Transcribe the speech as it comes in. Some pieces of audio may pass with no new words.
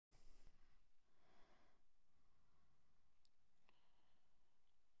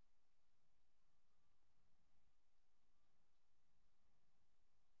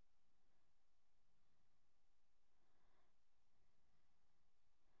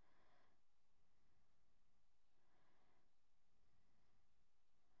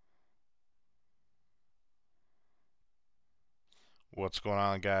What's going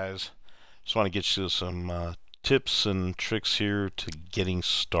on, guys? Just want to get you some tips and tricks here to getting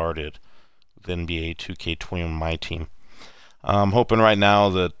started with NBA 2K21MyTeam. I'm hoping right now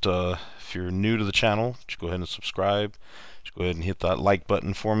that if you're new to the channel, just go ahead and subscribe. Just go ahead and hit that like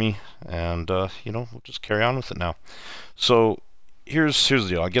button for me, and we'll just carry on with it now. So here's the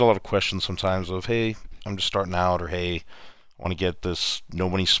deal. I get a lot of questions sometimes of, hey, I'm just starting out, or hey, I want to get this no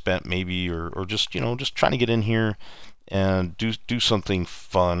money spent maybe, or just just trying to get in here and do something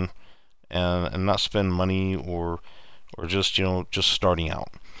fun and not spend money or just just starting out.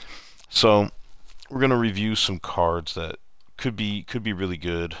 So we're going to review some cards that could be really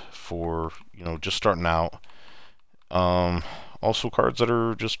good for just starting out. Also cards that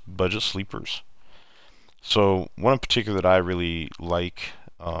are just budget sleepers. So one in particular that I really like,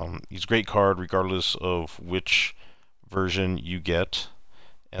 he's a great card regardless of which version you get,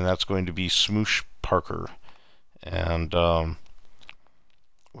 and that's going to be Smoosh Parker. And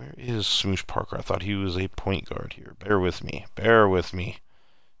where is Smoosh Parker? I thought he was a point guard here. Bear with me. Bear with me.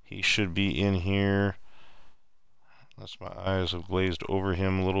 He should be in here. Unless my eyes have glazed over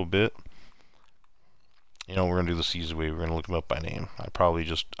him a little bit. We're going to do this easy way. We're going to look him up by name. I probably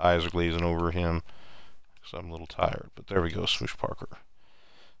just eyes are glazing over him because I'm a little tired. But there we go, Smoosh Parker.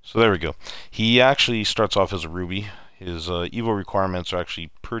 So there we go. He actually starts off as a Ruby. His Evo requirements are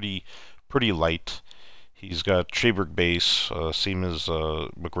actually pretty light. He's got Traberg base, same as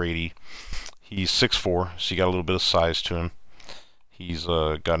McGrady. He's 6'4", so you got a little bit of size to him. He's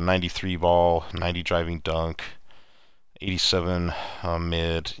got a 93 ball, 90 driving dunk, 87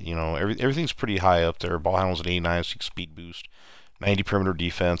 mid. Everything's pretty high up there. Ball handles at 89, so speed boost. 90 perimeter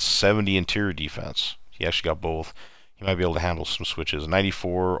defense, 70 interior defense. He actually got both. He might be able to handle some switches.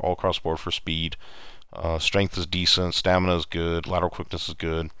 94 all across board for speed. Strength is decent. Stamina is good. Lateral quickness is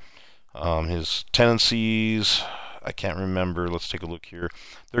good. His tendencies, I can't remember. Let's take a look here.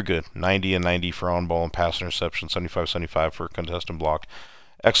 They're good. 90 and 90 for on-ball and pass interception. 75-75 for contest and block.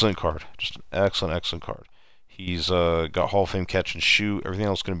 Excellent card. Just an excellent card. He's got Hall of Fame catch and shoot. Everything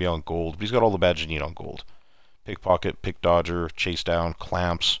else is going to be on gold. But he's got all the badges you need on gold. Pickpocket, pick dodger, chase down,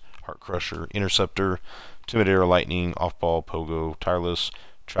 clamps, heart crusher, interceptor, intimidator, lightning, off-ball, pogo, tireless,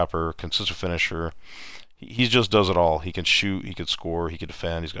 trapper, consistent finisher. He just does it all. He can shoot, he can score, he can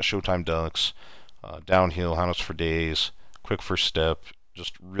defend. He's got Showtime dunks, downhill, handles for days, quick first step.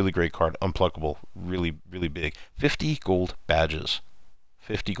 Just really great card. Unpluckable. Really big. 50 gold badges.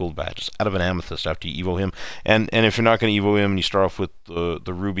 50 gold badges out of an amethyst after you evo him. And if you're not going to evo him and you start off with the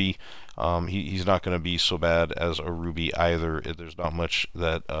ruby, he's not going to be so bad as a ruby either. There's not much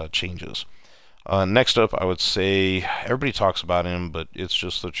that changes. Next up, I would say everybody talks about him, but it's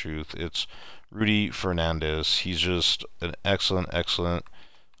just the truth. It's Rudy Fernandez. He's just an excellent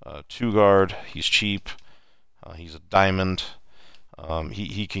two guard. He's cheap. He's a diamond.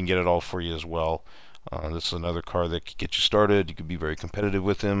 He can get it all for you as well. This is another card that could get you started. You could be very competitive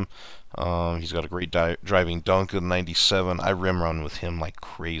with him. He's got a great driving dunk of 97. I rim run with him like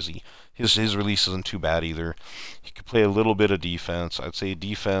crazy. His release isn't too bad either. He could play a little bit of defense. I'd say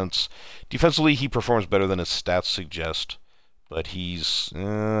defensively he performs better than his stats suggest, but he's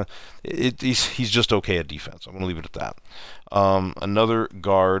just okay at defense. I'm going to leave it at that. Another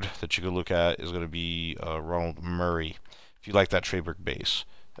guard that you could look at is going to be Ronald Murray. If you like that Traberg base,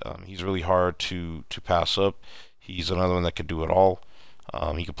 he's really hard to pass up. He's another one that could do it all.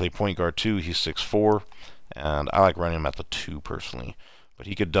 He could play point guard too. He's 6'4", and I like running him at the 2 personally. But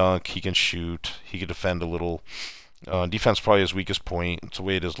he could dunk, he can shoot, he could defend a little. Defense probably his weakest point. It's the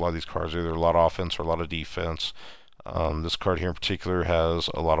way it is. A lot of these cards, either a lot of offense or a lot of defense. This card here in particular has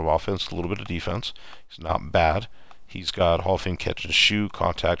a lot of offense, a little bit of defense. He's not bad. He's got Hall of Fame catch and shoot,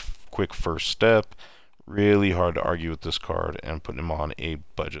 contact, quick first step. Really hard to argue with this card and putting him on a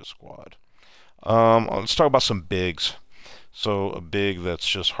budget squad. Let's talk about some bigs. So a big that's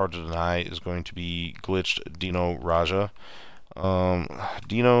just hard to deny is going to be glitched Dino Raja.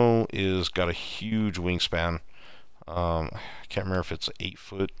 Dino is got a huge wingspan. I can't remember if it's 8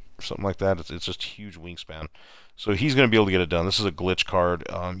 foot or something like that. It's just huge wingspan. So he's going to be able to get it done. This is a glitch card.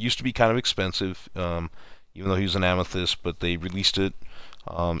 Used to be kind of expensive, even though he was an amethyst, but they released it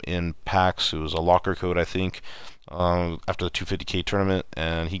in packs. It was a locker code, I think, after the 250K tournament,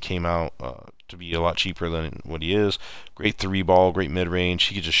 and he came out to be a lot cheaper than what he is. Great 3-ball, great mid-range.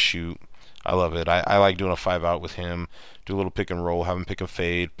 He could just shoot. I love it. I like doing a 5-out with him. Do a little pick and roll, have him pick and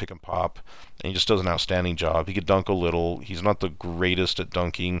fade, pick and pop, and he just does an outstanding job. He could dunk a little. He's not the greatest at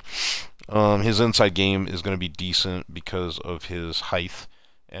dunking. His inside game is going to be decent because of his height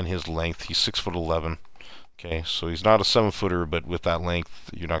and his length. He's 6'11". Okay, so he's not a 7-footer, but with that length,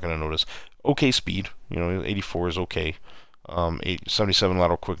 you're not going to notice. Okay speed, 84 is okay. 77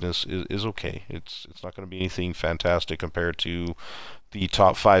 lateral quickness is okay. It's not going to be anything fantastic compared to the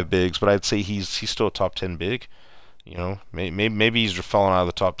top 5 bigs, but I'd say he's still a top 10 big. You know, maybe he's fallen out of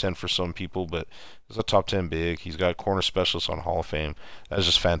the top 10 for some people, but he's a top 10 big. He's got corner specialist on Hall of Fame. That's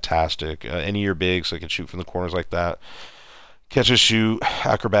just fantastic. Any of your bigs that can shoot from the corners like that. Catch and shoot,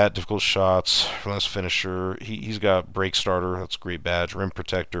 acrobat, difficult shots, relentless finisher. He's got break starter, that's a great badge. Rim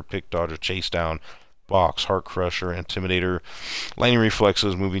protector, pick dodger, chase down, box, heart crusher, intimidator, lightning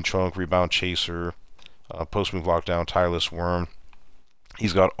reflexes, moving trunk, rebound chaser, post move lockdown, tireless worm.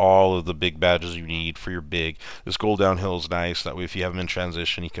 He's got all of the big badges you need for your big. This goal downhill is nice. That way, if you have him in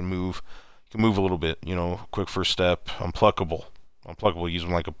transition, he can move. He can move a little bit. You know, quick first step, unpluckable. Use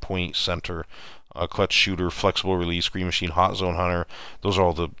him like a point center. Clutch shooter, flexible release, green machine, hot zone hunter. Those are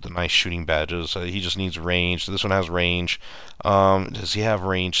all the nice shooting badges. He just needs range. This one has range. Does he have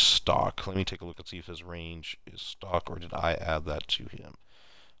range stock? Let me take a look and see if his range is stock, or did I add that to him?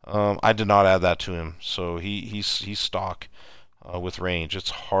 I did not add that to him, so he's stock with range. It's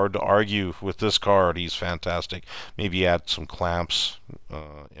hard to argue with this card. He's fantastic. Maybe add some clamps,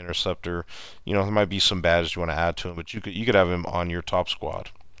 interceptor. You know, there might be some badges you want to add to him, but you could have him on your top squad.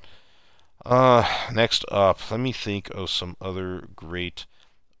 Next up, let me think of some other great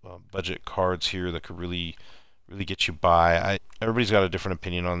budget cards here that could really get you by. Everybody's got a different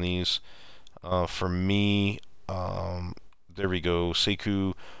opinion on these. For me, there we go.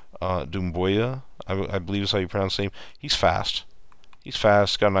 Sekou Doumbouya, I believe is how you pronounce his name. He's fast. He's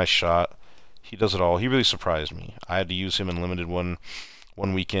fast, got a nice shot. He does it all. He really surprised me. I had to use him in limited one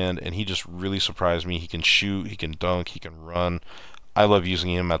weekend, and he just really surprised me. He can shoot, he can dunk, he can run. I love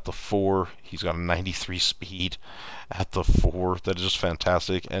using him at the 4. He's got a 93 speed at the 4. That is just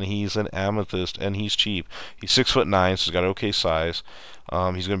fantastic. And he's an amethyst, and he's cheap. He's 6'9", so he's got okay size.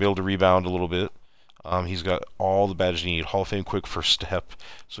 He's going to be able to rebound a little bit. He's got all the badges you need. Hall of Fame quick first step.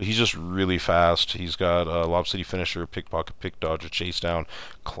 So he's just really fast. He's got a Lob City finisher, pickpocket, pick dodger, chase down,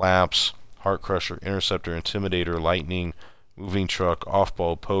 clamps, heart crusher, interceptor, intimidator, lightning, moving truck, off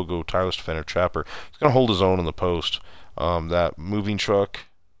ball, pogo, tireless defender, trapper. He's going to hold his own in the post. That moving truck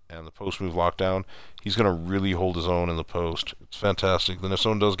and the post move lockdown, he's going to really hold his own in the post. It's fantastic. Then if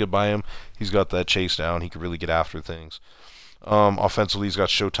someone does get by him, he's got that chase down. He can really get after things. Offensively, he's got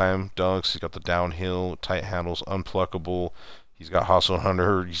showtime dunks. He's got the downhill, tight handles, unpluckable. He's got hustle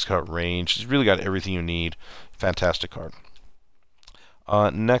hunter. He's got range. He's really got everything you need. Fantastic card.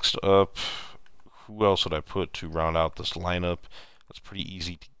 Next up, who else would I put to round out this lineup? That's pretty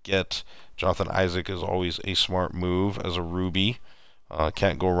easy to get. Jonathan Isaac is always a smart move as a Ruby.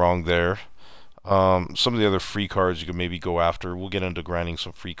 Can't go wrong there. Some of the other free cards you could maybe go after. We'll get into grinding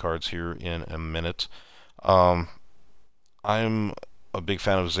some free cards here in a minute. I'm a big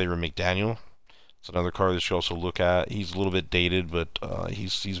fan of Zaire McDaniel. It's another card that you also look at. He's a little bit dated, but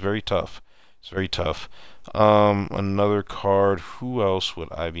he's very tough. It's very tough. Another card. Who else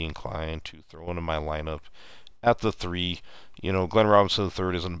would I be inclined to throw into my lineup at the 3? You know, Glenn Robinson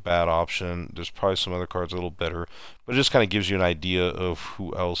III isn't a bad option. There's probably some other cards a little better, but it just kind of gives you an idea of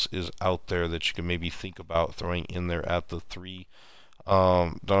who else is out there that you can maybe think about throwing in there at the 3.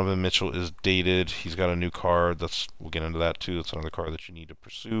 Donovan Mitchell is dated. He's got a new card. We'll get into that too. That's another card that you need to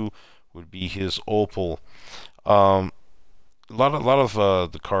pursue. Would be his Opal. A lot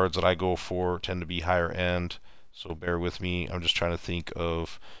of the cards that I go for tend to be higher end, so bear with me. I'm just trying to think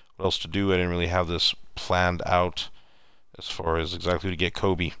of what else to do. I didn't really have this planned out as far as exactly to get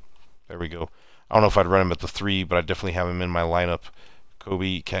Kobe. There we go. I don't know if I'd run him at the 3, but I definitely have him in my lineup.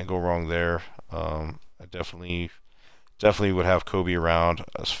 Kobe, can't go wrong there. I definitely would have Kobe around.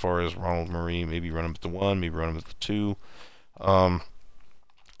 As far as Ronald Murray, maybe run him at the 1, maybe run him at the 2.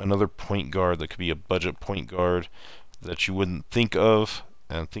 Another point guard that could be a budget point guard that you wouldn't think of,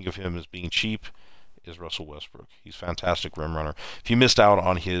 and think of him as being cheap, is Russell Westbrook. He's a fantastic rim runner. If you missed out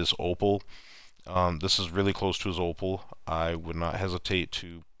on his Opal, this is really close to his Opal. I would not hesitate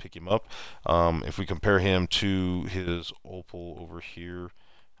to pick him up. If we compare him to his Opal over here,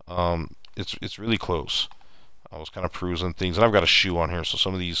 it's really close. I was kind of perusing things, and I've got a shoe on here, so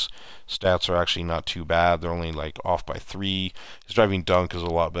some of these stats are actually not too bad. They're only like off by 3. His driving dunk is a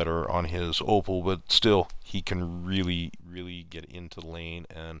lot better on his Opal, but still, he can really get into the lane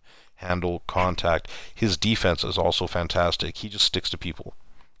and handle contact. His defense is also fantastic. He just sticks to people.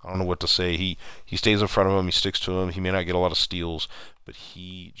 I don't know what to say. He stays in front of him. He sticks to him. He may not get a lot of steals, but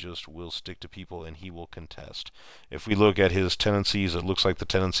he just will stick to people, and he will contest. If we look at his tendencies, it looks like the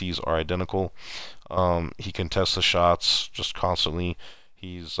tendencies are identical. He contests the shots just constantly.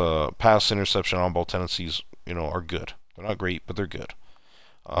 He's pass, interception, on-ball tendencies, are good. They're not great, but they're good.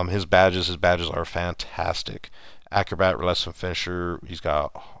 His badges are fantastic. Acrobat, relentless finisher. He's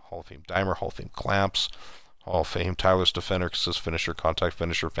got Hall of Fame dimer, Hall of Fame clamps, Hall of Fame tireless defender, assist finisher, contact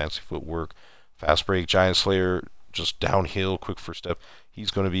finisher, fancy footwork, fast break, giant slayer, just downhill, quick first step.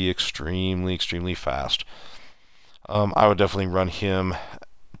 He's going to be extremely, extremely fast. I would definitely run him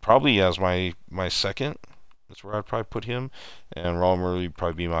probably as my second. That's where I'd probably put him. And Raw Murray would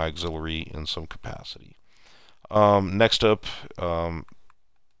probably be my auxiliary in some capacity. Next up, and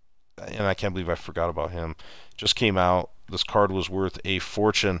I can't believe I forgot about him, just came out. This card was worth a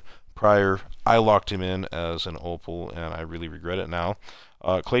fortune prior. I locked him in as an opal, and I really regret it now.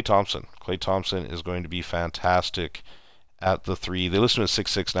 Klay Thompson. Klay Thompson is going to be fantastic at the 3. They list him at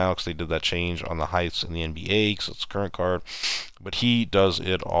 6'6" now because they did that change on the heights in the NBA because it's a current card. But he does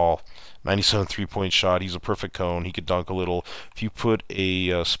it all. 97 3-point shot. He's a perfect cone. He could dunk a little. If you put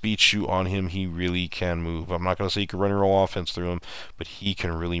a speed shoe on him, he really can move. I'm not going to say you can run and roll offense through him, but he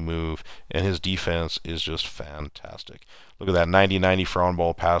can really move. And his defense is just fantastic. Look at that. 90-90 for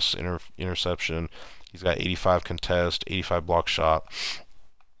on-ball pass interception. He's got 85 contest, 85 block shot.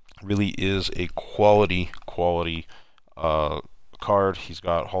 Really is a quality card. He's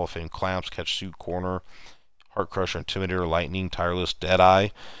got Hall of Fame clamps, catch, suit, corner, heart crusher, intimidator, lightning, tireless, deadeye,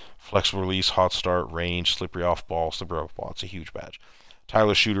 flexible release, hot start, range, slippery off ball. It's a huge badge.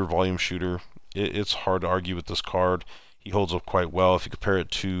 Tireless shooter, volume shooter. It's hard to argue with this card. He holds up quite well. If you compare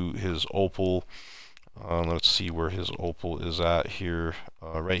it to his opal, let's see where his opal is at here.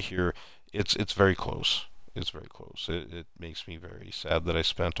 Right here, it's very close. It's very close. It makes me very sad that I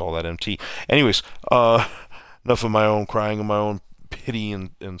spent all that MT. Anyways, enough of my own crying and my own pity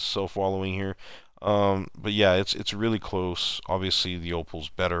and self-wallowing here. But yeah, it's really close. Obviously, the opal's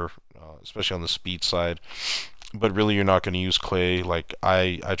better, especially on the speed side. But really, you're not going to use Klay. Like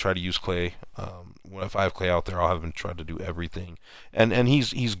I try to use Klay. If I have Klay out there, I'll have him try to do everything. And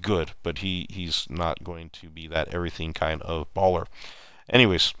he's good, but he's not going to be that everything kind of baller.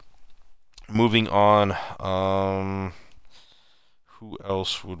 Anyways, moving on. Who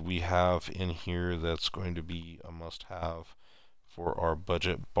else would we have in here that's going to be a must-have for our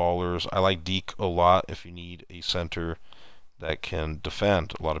budget ballers? I like Deke a lot if you need a center that can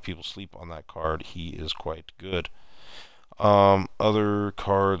defend. A lot of people sleep on that card. He is quite good. Other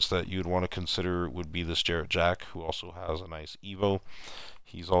cards that you'd want to consider would be this Jarrett Jack, who also has a nice Evo.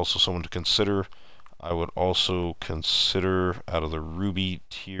 He's also someone to consider. I would also consider, out of the Ruby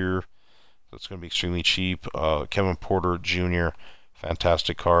tier, that's going to be extremely cheap, Kevin Porter Jr.,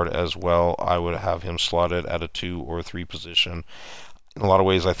 fantastic card as well. I would have him slotted at a 2 or 3 position. In a lot of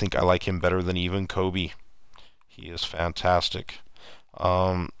ways, I think I like him better than even Kobe. He is fantastic.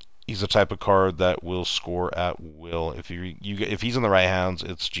 He's the type of card that will score at will. If he's in the right hands,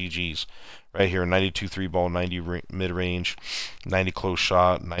 it's GG's. Right here, 92 3-ball, 90 mid-range, 90 close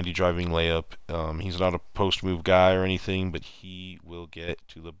shot, 90 driving layup. He's not a post-move guy or anything, but he will get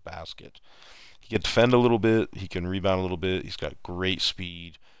to the basket. He can defend a little bit. He can rebound a little bit. He's got great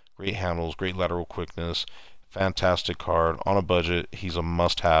speed, great handles, great lateral quickness. Fantastic card. On a budget, he's a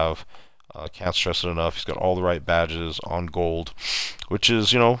must-have. Can't stress it enough. He's got all the right badges on gold, which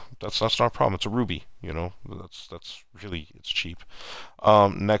is, that's not a problem. It's a ruby, that's really, it's cheap.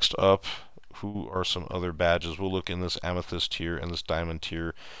 Next up, who are some other badges? We'll look in this amethyst tier and this diamond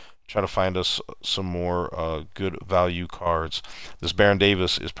tier. Try to find us some more good value cards. This Baron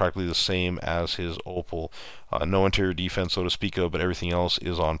Davis is practically the same as his opal. No interior defense, so to speak of, but everything else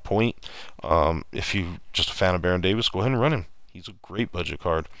is on point. If you're just a fan of Baron Davis, go ahead and run him. He's a great budget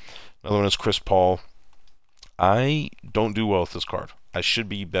card. Another one is Chris Paul. I don't do well with this card. I should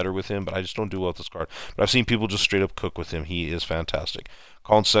be better with him, but I just don't do well with this card. But I've seen people just straight up cook with him. He is fantastic.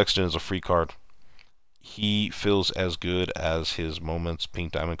 Colin Sexton is a free card. He feels as good as his Moments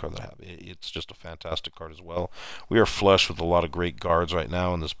Pink Diamond card that I have. It's just a fantastic card as well. We are flush with a lot of great guards right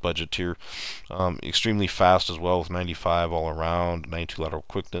now in this budget tier. Extremely fast as well with 95 all around, 92 lateral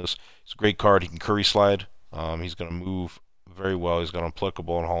quickness. It's a great card. He can curry slide. He's going to move very well. He's got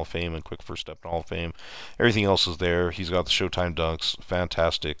unpluckable in Hall of Fame and quick first step in Hall of Fame. Everything else is there. He's got the Showtime dunks.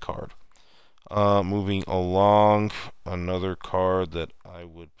 Fantastic card. Moving along, another card that I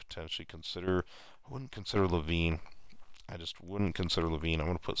would potentially consider. I wouldn't consider Levine. I just wouldn't consider Levine. I'm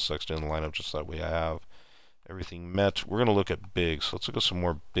going to put Sexton in the lineup just that way I have everything met. We're going to look at bigs. Let's look at some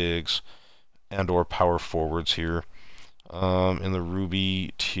more bigs and or power forwards here. In the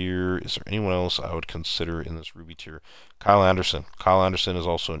Ruby tier, is there anyone else I would consider in this Ruby tier? Kyle Anderson. Kyle Anderson is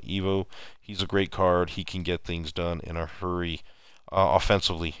also an Evo. He's a great card. He can get things done in a hurry.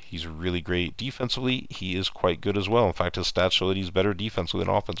 Offensively, he's really great. Defensively, he is quite good as well. In fact, his stats show that he's better defensively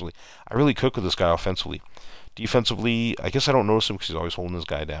than offensively. I really cook with this guy offensively. Defensively, I guess I don't notice him because he's always holding this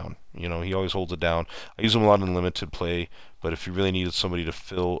guy down. You know, he always holds it down. I use him a lot in limited play, but if you really needed somebody to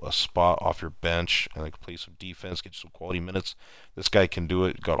fill a spot off your bench and like play some defense, get you some quality minutes, this guy can do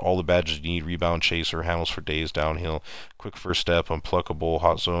it. Got all the badges you need: rebound chaser, handles for days downhill, quick first step, unpluckable,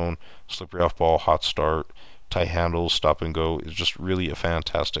 hot zone, slippery off ball, hot start, tight handles, stop and go. Is just really a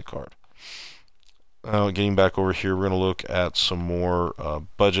fantastic card. Getting back over here, we're going to look at some more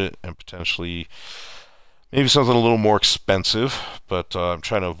budget and potentially maybe something a little more expensive, but I'm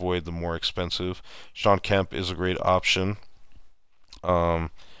trying to avoid the more expensive. Sean Kemp is a great option.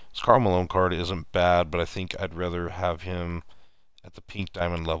 This Karl Malone card isn't bad, but I think I'd rather have him at the pink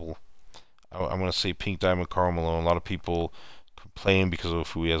diamond level. I'm going to say pink diamond Karl Malone. A lot of people complain because of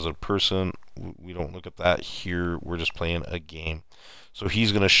who he is as a person. We don't look at that here. We're just playing a game. So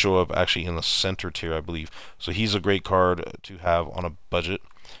he's going to show up actually in the center tier, I believe. So he's a great card to have on a budget.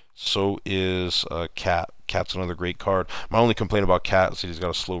 So is Cat. Cat's another great card. My only complaint about Cat is that he's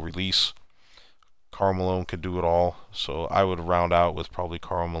got a slow release. Karl Malone could do it all. So I would round out with probably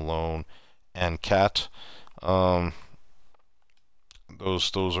Karl Malone and Cat. Those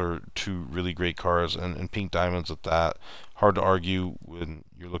are two really great cards, and pink diamonds at that. Hard to argue when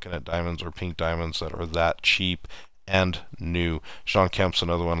you're looking at diamonds or pink diamonds that are that cheap and new. Sean Kemp's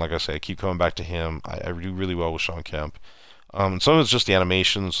another one. Like I say, I keep coming back to him. I do really well with Sean Kemp. And some of it's just the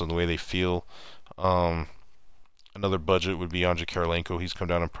animations and the way they feel. Another budget would be Andre Kirilenko. He's come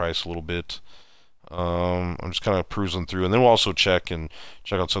down in price a little bit. I'm just kind of cruising through, and then we'll also check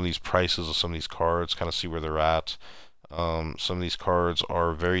out some of these prices of some of these cards, kind of see where they're at. Some of these cards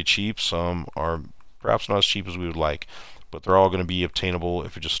are very cheap. Some are perhaps not as cheap as we would like, but they're all going to be obtainable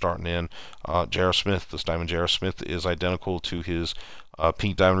if you're just starting in. J.R. Smith, this Diamond J.R. Smith is identical to his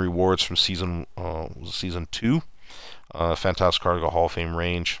Pink Diamond rewards from season 2. Fantastic card, got Hall of Fame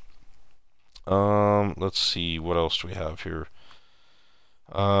range. Let's see, what else do we have here?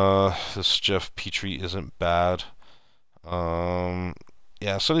 This Jeff Petrie isn't bad.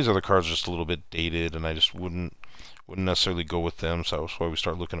 Yeah, some of these other cards are just a little bit dated, and I just wouldn't necessarily go with them. So that's why we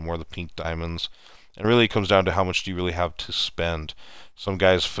start looking at more of the pink diamonds. And really, it comes down to how much do you really have to spend. Some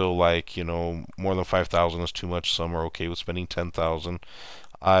guys feel like, you know, more than 5,000 is too much. Some are okay with spending 10,000.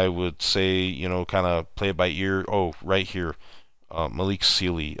 I would say, you know, kind of play it by ear. Oh, right here, Malik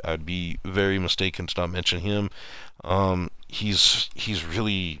Sealy. I'd be very mistaken to not mention him. He's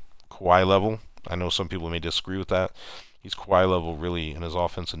really Kawhi level. I know some people may disagree with that. He's Kawhi level really in his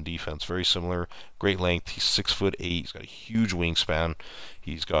offense and defense. Very similar. Great length. He's 6'8". He's got a huge wingspan.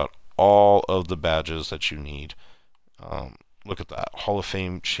 He's got all of the badges that you need. Look at that. Hall of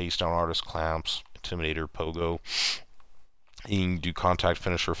Fame chase down artist clamps, intimidator, pogo. He can do contact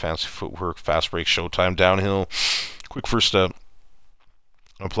finisher, fancy footwork, fast break, showtime, downhill, quick first step,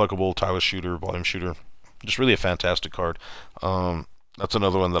 unpluckable, tireless shooter, volume shooter. Just really a fantastic card. That's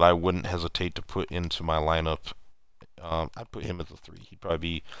another one that I wouldn't hesitate to put into my lineup. I'd put him at the 3. He'd probably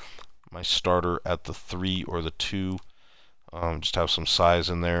be my starter at the 3 or the 2. Just have some size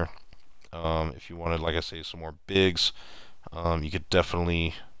in there. If you wanted, like I say, some more bigs, you could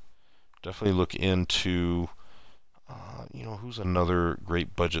definitely look into, you know, who's another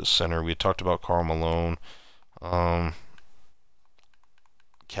great budget center. We had talked about Karl Malone.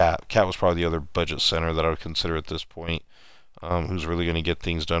 Cat was probably the other budget center that I would consider at this point. Who's really going to get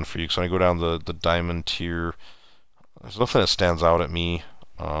things done for you? So when I go down the diamond tier, there's nothing that stands out at me.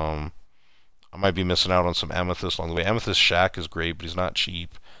 I might be missing out on some Amethyst along the way. Amethyst Shaq is great, but he's not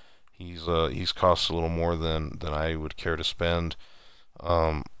cheap. He's cost a little more than I would care to spend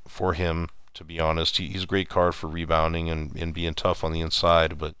for him, to be honest. He's a great card for rebounding and being tough on the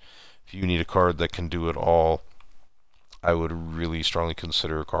inside, but if you need a card that can do it all, I would really strongly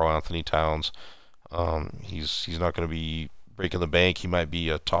consider Karl Anthony Towns. He's not going to be breaking the bank. He might be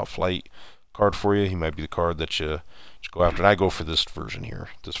a top flight card for you. He might be the card that you go after. And I go for this version here.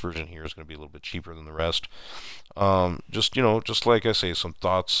 This version here is going to be a little bit cheaper than the rest. Just like I say, some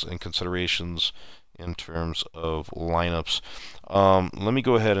thoughts and considerations in terms of lineups. Let me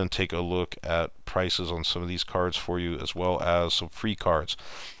go ahead and take a look at prices on some of these cards for you, as well as some free cards.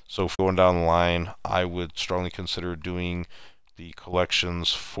 So going down the line, I would strongly consider doing the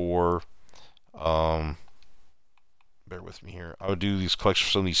collections for, bear with me here, I would do these collections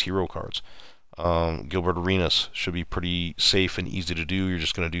for some of these hero cards. Gilbert Arenas should be pretty safe and easy to do. You're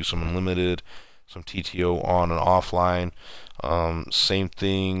just going to do some unlimited, some TTO on and offline. Same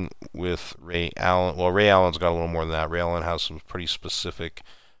thing with Ray Allen. Well, Ray Allen's got a little more than that. Ray Allen has some pretty specific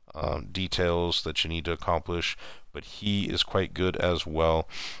details that you need to accomplish. but he is quite good as well.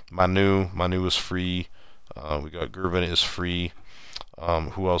 Manu is free. We got Gervin is free.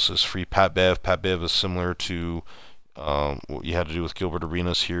 Who else is free? Pat Bev. Pat Bev is similar to what you had to do with Gilbert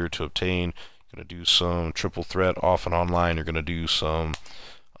Arenas here to obtain. You're going to do some triple threat off and online. You're going to do some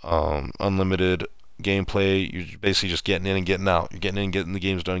unlimited gameplay. You're basically just getting in and getting out. You're getting in, getting the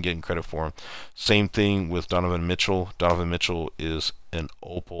games done, getting credit for them. Same thing with Donovan Mitchell. Donovan Mitchell is an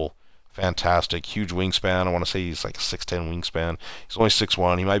opal. Fantastic. Huge wingspan. I want to say he's like a 6'10 wingspan. He's only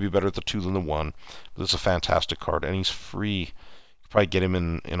 6'1. He might be better at the 2 than the 1. But it's a fantastic card. And he's free. You could probably get him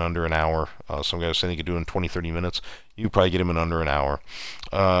in under an hour. Some guys saying he could do it in 20-30 minutes. You could probably get him in under an hour.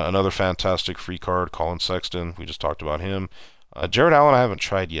 Another fantastic free card, Colin Sexton. We just talked about him. Jared Allen I haven't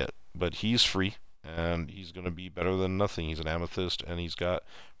tried yet, but he's free. And he's going to be better than nothing. He's an amethyst, and he's got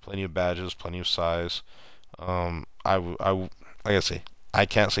plenty of badges, plenty of size. Like I say, I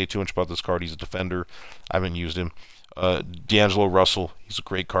can't say too much about this card. He's a defender. I haven't used him. D'Angelo Russell, he's a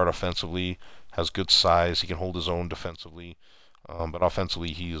great card offensively, has good size. He can hold his own defensively. But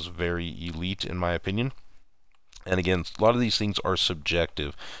offensively, he is very elite, in my opinion. And again, a lot of these things are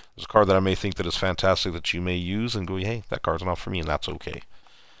subjective. There's a card that I may think that is fantastic that you may use and go, hey, that card's not for me, and that's okay.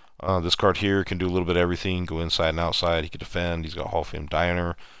 This card here can do a little bit of everything, go inside and outside. He can defend. He's got Hall of Fame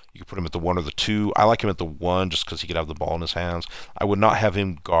Diner. You can put him at the 1 or the 2. I like him at the 1 just because he could have the ball in his hands. I would not have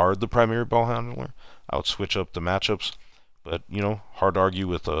him guard the primary ball handler. I would switch up the matchups. But, you know, hard to argue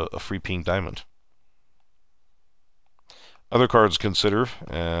with a free pink diamond. Other cards to consider,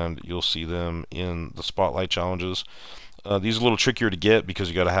 and you'll see them in the Spotlight challenges. These are a little trickier to get because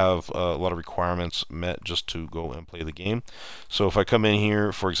you got to have a lot of requirements met just to go and play the game. So if I come in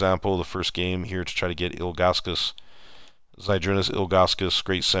here, for example, the first game here to try to get Ilgauskas, Zydrunas Ilgauskas,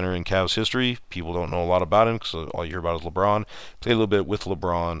 great center in Cavs history. People don't know a lot about him because all you hear about is LeBron. Played a little bit with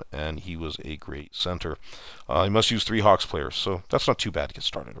LeBron, and he was a great center. You must use 3 Hawks players, so that's not too bad to get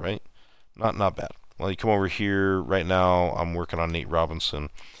started, right? Not bad. Well, you come over here right now. I'm working on Nate Robinson.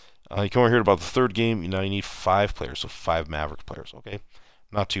 You come over here to about the 3rd game. Now you need 5 players, so 5 Mavericks players. Okay,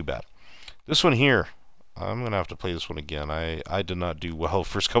 not too bad. This one here, I'm going to have to play this one again. I did not do well the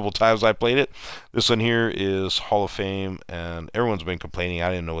first couple times I played it. This one here is Hall of Fame, and everyone's been complaining. I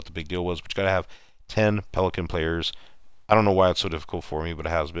didn't know what the big deal was, but you got to have 10 Pelican players. I don't know why it's so difficult for me, but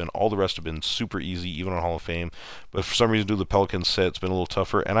it has been. All the rest have been super easy, even on Hall of Fame. But for some reason, do the Pelican set, it's been a little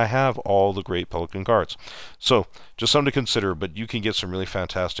tougher. And I have all the great Pelican cards. So, just something to consider, but you can get some really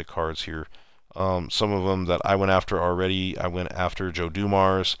fantastic cards here. Some of them that I went after already. I went after Joe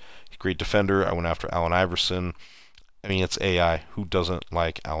Dumars, great defender. I went after Allen Iverson. I mean, it's AI. Who doesn't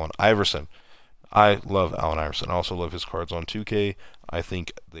like Allen Iverson? I love Allen Iverson. I also love his cards on 2K. I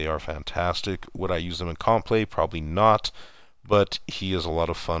think they are fantastic. Would I use them in comp play? Probably not, but he is a lot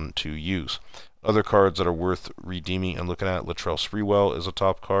of fun to use. Other cards that are worth redeeming and looking at, Latrell Sprewell is a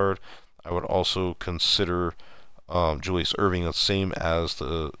top card. I would also consider Julius Erving, the same as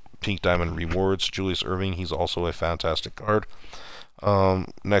the Pink Diamond Rewards. Julius Erving, he's also a fantastic card.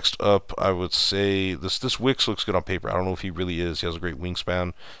 Next up, I would say this Wicks looks good on paper. I don't know if he really is. He has a great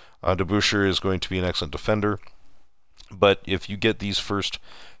wingspan. DeBusschere is going to be an excellent defender. But if you get these first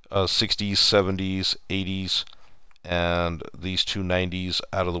 60s, 70s, 80s, and these 2 90s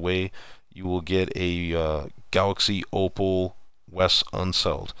out of the way, you will get a Galaxy Opal Wes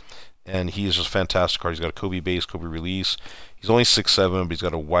Unseld. And he is just a fantastic card. He's got a Kobe base, Kobe release. He's only 6'7", but he's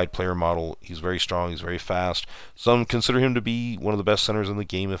got a wide player model. He's very strong. He's very fast. Some consider him to be one of the best centers in the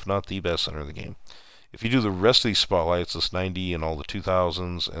game, if not the best center in the game. If you do the rest of these spotlights, this 90 and all the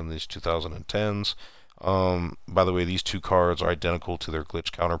 2000s and these 2010s, by the way, these 2 cards are identical to their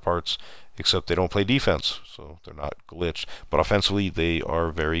glitch counterparts, except they don't play defense, so they're not glitched. But offensively, they are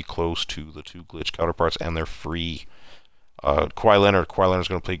very close to the 2 glitch counterparts, and they're free. Kawhi Leonard's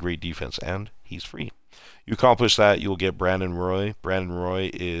going to play great defense, and he's free. You accomplish that, you'll get Brandon Roy. Brandon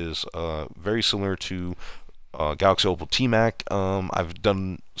Roy is very similar to Galaxy Opal T-Mac. I've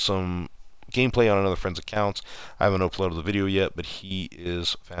done some gameplay on another friend's accounts. I haven't uploaded the video yet, but he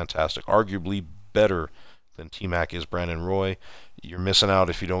is fantastic. Arguably better than T-Mac is Brandon Roy. You're missing out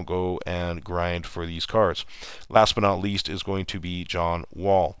if you don't go and grind for these cards. Last but not least is going to be John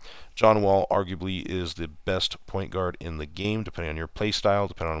Wall. John Wall arguably is the best point guard in the game, depending on your play style,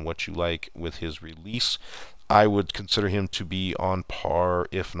 depending on what you like with his release. I would consider him to be on par,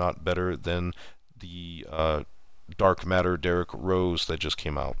 if not better, than the Dark Matter Derrick Rose that just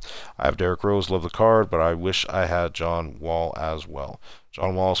came out. I have Derrick Rose, love the card, but I wish I had John Wall as well.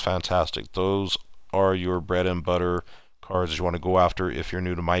 John Wall is fantastic. Those are your bread and butter cards that you want to go after if you're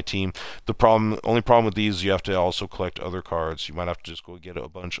new to my team. The only problem with these is you have to also collect other cards. You might have to just go get a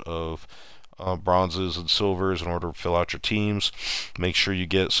bunch of bronzes and silvers in order to fill out your teams. Make sure you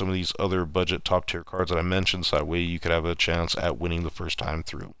get some of these other budget top tier cards that I mentioned, so that way you could have a chance at winning the first time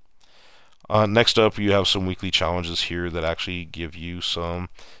through. Next up, you have some weekly challenges here that actually give you some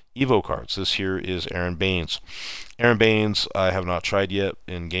Evo cards. This here is Aaron Baines. Aaron Baines, I have not tried yet.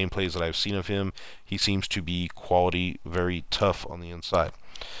 In gameplays that I've seen of him, he seems to be quality, very tough on the inside.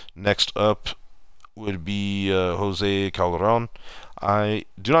 Next up would be Jose Calderon. I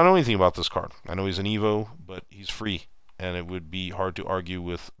do not know anything about this card. I know he's an Evo, but he's free, and it would be hard to argue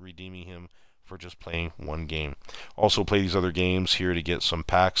with redeeming him for just playing one game. Also play these other games here to get some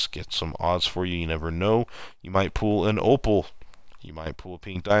packs, get some odds for you. You never know. You might pull an opal, you might pull a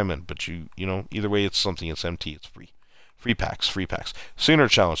pink diamond, but you know, either way it's something. It's empty, it's free. Free packs, free packs. Signature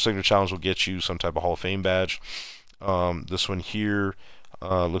challenge will get you some type of Hall of Fame badge. This one here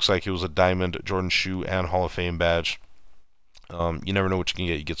looks like it was a diamond Jordan shoe and Hall of Fame badge. You never know what you can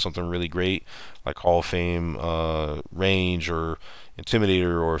get. You get something really great like Hall of Fame range or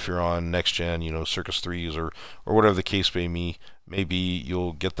Intimidator, or if you're on next gen, you know, Circus 3s or whatever the case may be. Maybe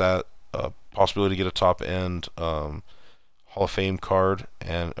you'll get that possibility to get a top end Hall of Fame card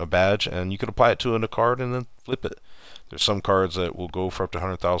and a badge, and you could apply it to a card and then flip it. There's some cards that will go for up to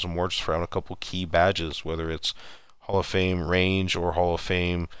 100,000 more just for having a couple key badges, whether it's Hall of Fame range or Hall of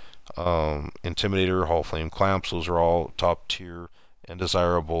Fame Intimidator, Hall of Fame clamps. Those are all top tier and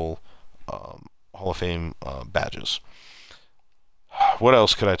desirable Hall of Fame badges. What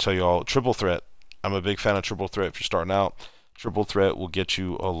else could I tell you all? Triple Threat. I'm a big fan of Triple Threat. If you're starting out, Triple Threat will get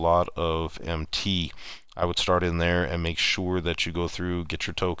you a lot of MT. I would start in there and make sure that you go through, get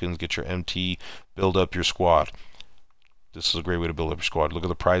your tokens, get your MT, build up your squad. This is a great way to build up your squad. Look at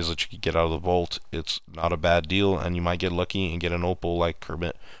the prizes that you could get out of the vault. It's not a bad deal, and you might get lucky and get an opal like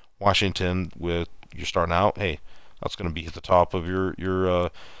Kermit Washington. With you're starting out, hey, that's going to be at the top of your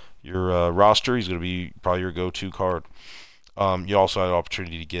roster. He's going to be probably your go-to card. You also have the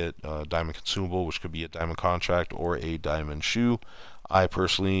opportunity to get diamond consumable, which could be a diamond contract or a diamond shoe. I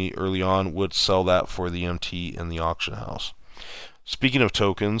personally, early on, would sell that for the MT in the auction house. Speaking of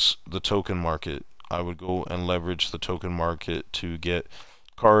tokens, the token market. I would go and leverage the token market to get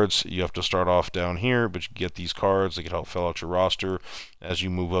cards. You have to start off down here, but you get these cards. They can help fill out your roster. As you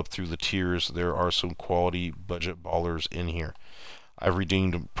move up through the tiers, there are some quality budget ballers in here. I've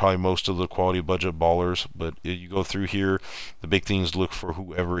redeemed probably most of the quality budget ballers, but you go through here, the big thing is look for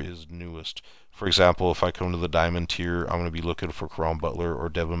whoever is newest. For example, if I come to the diamond tier, I'm going to be looking for Caron Butler or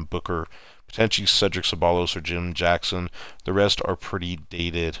Devin Booker, potentially Cedric Ceballos or Jim Jackson. The rest are pretty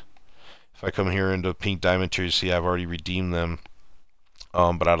dated. If I come here into pink diamond tier, you see I've already redeemed them.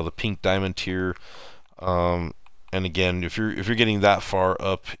 But out of the pink diamond tier, and again, if you're getting that far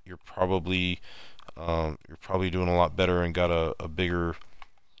up, you're probably doing a lot better and got a bigger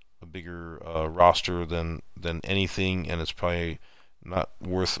roster than anything, and it's probably not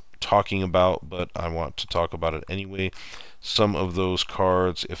worth talking about, but I want to talk about it anyway. Some of those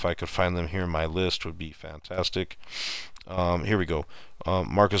cards, if I could find them here in my list, would be fantastic. Here we go.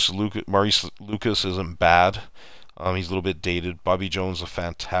 Maurice Lucas isn't bad. He's a little bit dated. Bobby Jones, a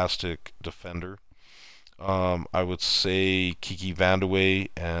fantastic defender. I would say Kiki Vandeweghe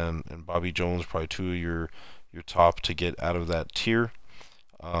and Bobby Jones, probably two of your top to get out of that tier.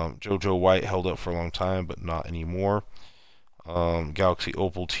 JoJo White held up for a long time, but not anymore. Galaxy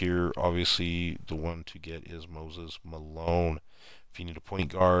Opal tier, obviously the one to get is Moses Malone. If you need a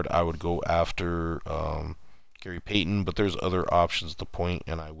point guard, I would go after Gary Payton, but there's other options at the point,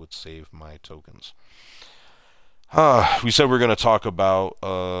 and I would save my tokens. We said we're going to talk about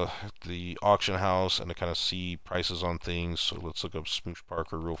the auction house and to kind of see prices on things. So let's look up Smoosh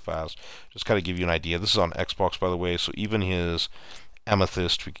Parker real fast. Just kind of give you an idea. This is on Xbox, by the way. So even his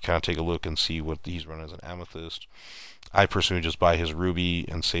Amethyst, we can kind of take a look and see what he's running as an Amethyst. I personally just buy his Ruby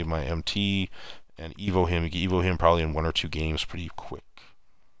and save my MT and Evo him. You can Evo him probably in 1 or 2 games pretty quick.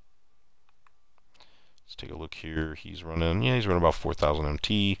 Let's take a look here. He's running about 4,000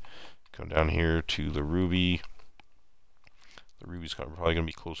 MT. Come down here to the Ruby. The Ruby's probably going to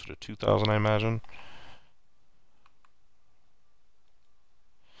be closer to 2,000, I imagine.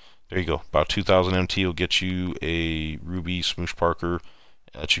 There you go. About 2,000 MT will get you a Ruby Smoosh Parker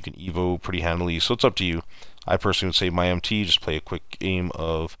that you can Evo pretty handily. So it's up to you. I personally would save my MT, just play a quick game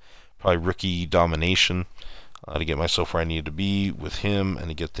of probably rookie domination to get myself where I needed to be with him and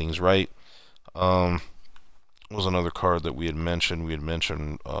to get things right. Was another card that we had mentioned. We had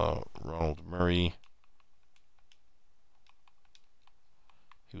mentioned Ronald Murray.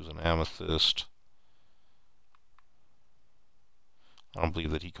 He was an Amethyst. I don't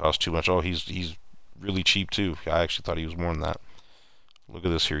believe that he cost too much. Oh, he's really cheap too. I actually thought he was more than that. Look at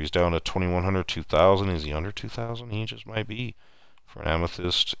this here. He's down to 2100, 2000. Is he under 2000? He just might be. For an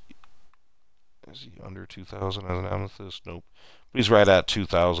amethyst, is he under 2000 as an amethyst? Nope. But he's right at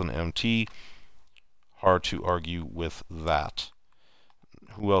 2000 MT. Hard to argue with that.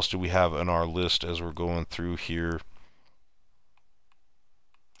 Who else do we have in our list as we're going through here?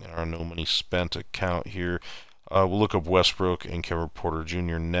 In our no money spent account here. We'll look up Westbrook and Kevin Porter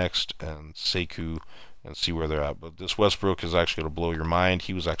Jr. next, and Sekou, and see where they're at. But this Westbrook is actually going to blow your mind.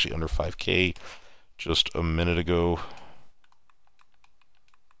 He was actually under 5K just a minute ago.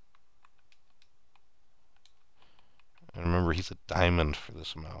 And remember, he's a diamond for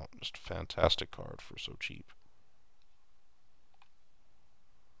this amount. Just a fantastic card for so cheap.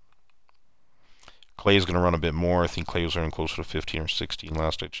 Clay's going to run a bit more. I think Clay was running closer to 15 or 16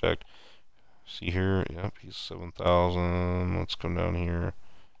 last I checked. See here? Yep, he's 7,000. Let's come down here.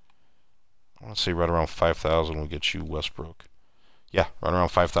 I want to say right around 5,000 will get you Westbrook. Yeah, right around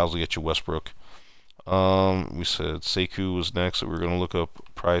 5,000 will get you Westbrook. We said Sekou was next that we're going to look up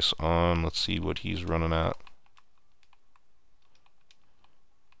price on. Let's see what he's running at.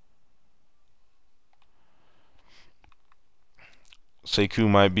 Sekou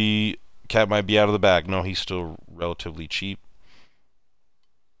might be, Cat might be out of the bag. No, he's still relatively cheap.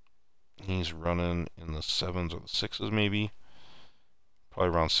 He's running in the 7s or the 6s maybe. Probably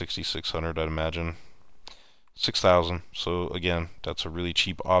around 6,600, I'd imagine. 6,000. So again, that's a really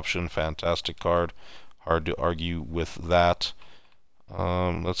cheap option. Fantastic card. Hard to argue with that.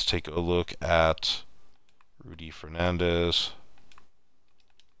 Let's take a look at Rudy Fernandez.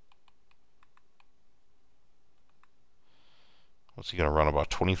 What's he going to run, about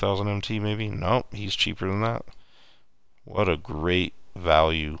 20,000 MT maybe? Nope, he's cheaper than that. What a great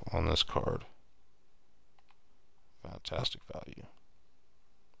value on this card. Fantastic value.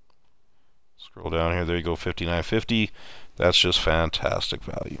 Scroll down here, there you go, 59.50. That's just fantastic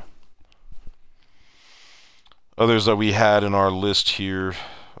value. Others that we had in our list here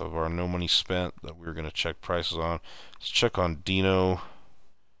of our no money spent that we were going to check prices on. Let's check on Dino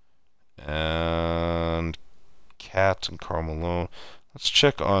and Cat and Karl Malone. Let's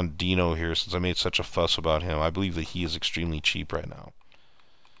check on Dino here since I made such a fuss about him. I believe that he is extremely cheap right now.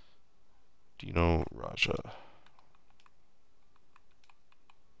 Dino Raja.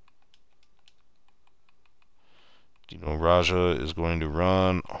 Dino Raja is going to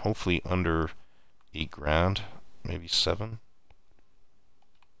run hopefully under 8 grand, maybe 7.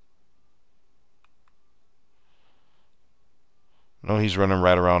 No, he's running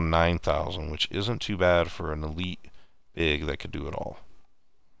right around 9,000, which isn't too bad for an elite big that could do it all.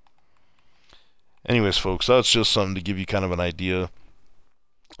 Anyways, folks, that's just something to give you kind of an idea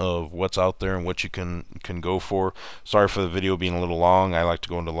of what's out there and what you can go for. Sorry for the video being a little long. I like to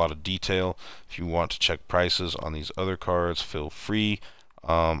go into a lot of detail. If you want to check prices on these other cards, feel free.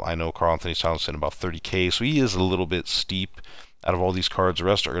 I know Karl Anthony Towns in about 30K, so he is a little bit steep. Out of all these cards, the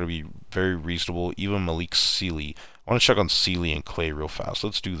rest are going to be very reasonable. Even Malik Sealy. I want to check on Sealy and Clay real fast.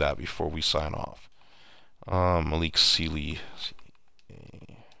 Let's do that before we sign off. Malik Sealy.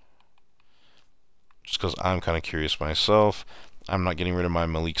 Just because I'm kind of curious myself. I'm not getting rid of my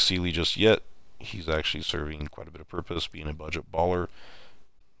Malik Sealy just yet. He's actually serving quite a bit of purpose, being a budget baller.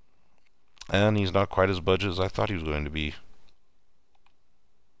 And he's not quite as budget as I thought he was going to be.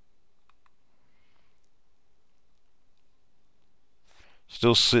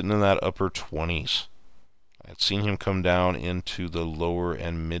 Still sitting in that upper 20s. I'd seen him come down into the lower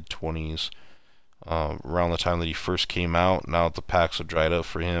and mid 20s around the time that he first came out. Now that the packs have dried up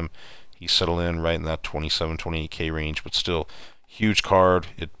for him, he's settled in right in that 27, 28K range, but still huge card.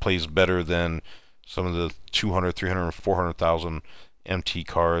 It plays better than some of the 200, 300, 400,000 MT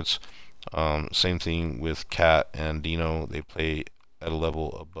cards. Same thing with Cat and Dino. They play at a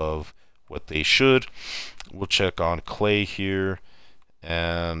level above what they should. We'll check on Clay here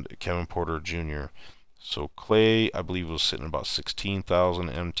and Kevin Porter Jr. So Clay, I believe, was sitting about 16,000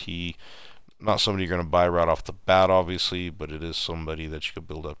 MT. Not somebody you're going to buy right off the bat, obviously, but it is somebody that you could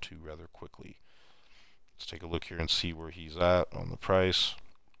build up to rather quickly. Let's take a look here and see where he's at on the price.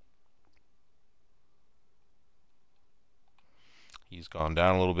 He's gone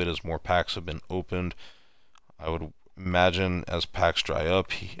down a little bit as more packs have been opened. I would imagine as packs dry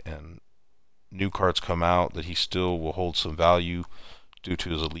up and new cards come out that he still will hold some value due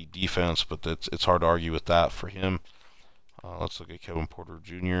to his elite defense, but it's hard to argue with that for him. Let's look at Kevin Porter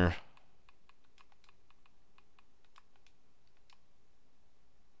Jr.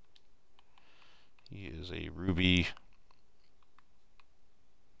 He is a Ruby.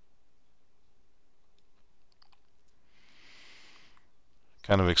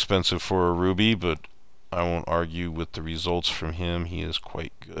 Kind of expensive for a Ruby, but I won't argue with the results from him. He is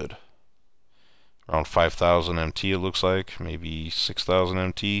quite good. Around 5,000 MT it looks like, maybe 6,000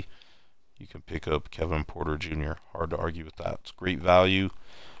 MT. You can pick up Kevin Porter Jr. Hard to argue with that. It's great value.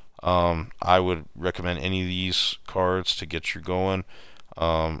 I would recommend any of these cards to get you going.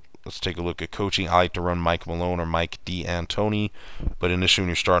 Let's take a look at coaching. I like to run Mike Malone or Mike D'Antoni, but initially when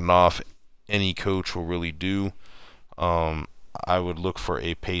you're starting off, any coach will really do. I would look for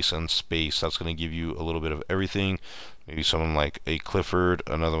a pace and space. That's going to give you a little bit of everything. Maybe someone like a Clifford.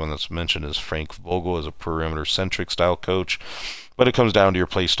 Another one that's mentioned is Frank Vogel as a perimeter-centric style coach. But it comes down to your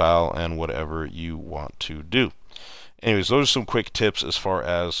play style and whatever you want to do. Anyways, those are some quick tips as far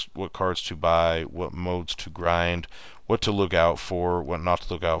as what cards to buy, what modes to grind, what to look out for, what not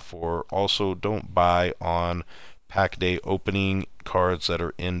to look out for. Also, don't buy on pack day opening cards that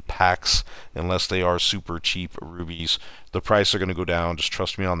are in packs unless they are super cheap rubies. The price are going to go down. Just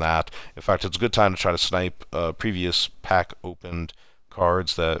trust me on that. In fact, it's a good time to try to snipe previous pack opened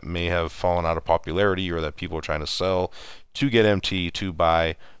cards that may have fallen out of popularity or that people are trying to sell to get MT to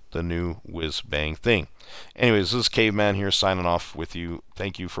buy the new whiz bang thing. Anyways, this is Caveman here signing off with you.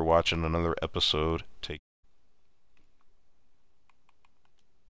 Thank you for watching another episode. Take